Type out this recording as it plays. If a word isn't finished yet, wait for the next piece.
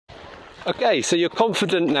Okay, so you're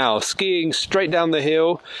confident now, skiing straight down the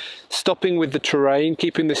hill, stopping with the terrain,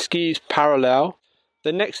 keeping the skis parallel.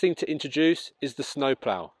 The next thing to introduce is the Snow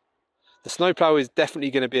Plough. The Snow Plough is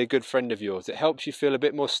definitely going to be a good friend of yours. It helps you feel a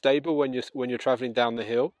bit more stable when you're traveling down the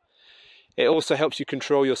hill. It also helps you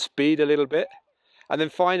control your speed a little bit. And then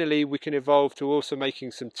finally, we can evolve to also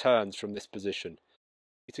making some turns from this position.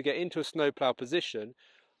 To get into a Snow Plough position,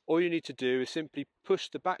 all you need to do is simply push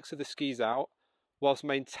the backs of the skis out whilst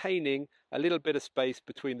maintaining a little bit of space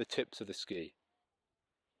between the tips of the ski.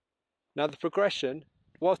 Now the progression,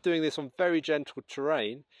 whilst doing this on very gentle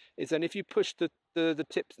terrain, is then if you push the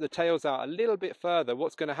tails out a little bit further,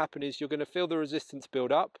 what's going to happen is you're going to feel the resistance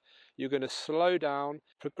build up, you're going to slow down,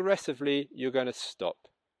 progressively you're going to stop.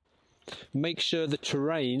 Make sure the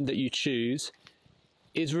terrain that you choose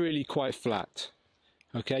is really quite flat.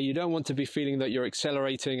 Okay, you don't want to be feeling that you're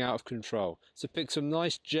accelerating out of control. So pick some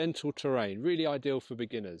nice gentle terrain, really ideal for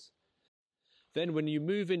beginners. Then when you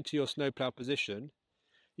move into your Snow Plough position,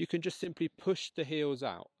 you can just simply push the heels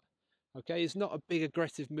out. Okay, it's not a big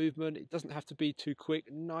aggressive movement. It doesn't have to be too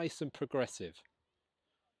quick, nice and progressive.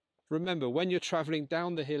 Remember, when you're traveling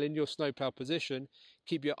down the hill in your Snow Plough position,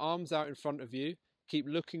 keep your arms out in front of you, keep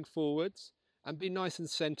looking forwards, and be nice and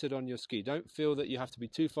centered on your ski. Don't feel that you have to be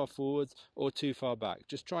too far forwards or too far back.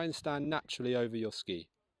 Just try and stand naturally over your ski.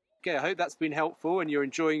 Okay, I hope that's been helpful and you're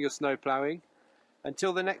enjoying your snow ploughing.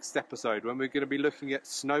 Until the next episode when we're going to be looking at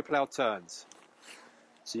snow plough turns.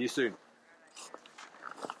 See you soon.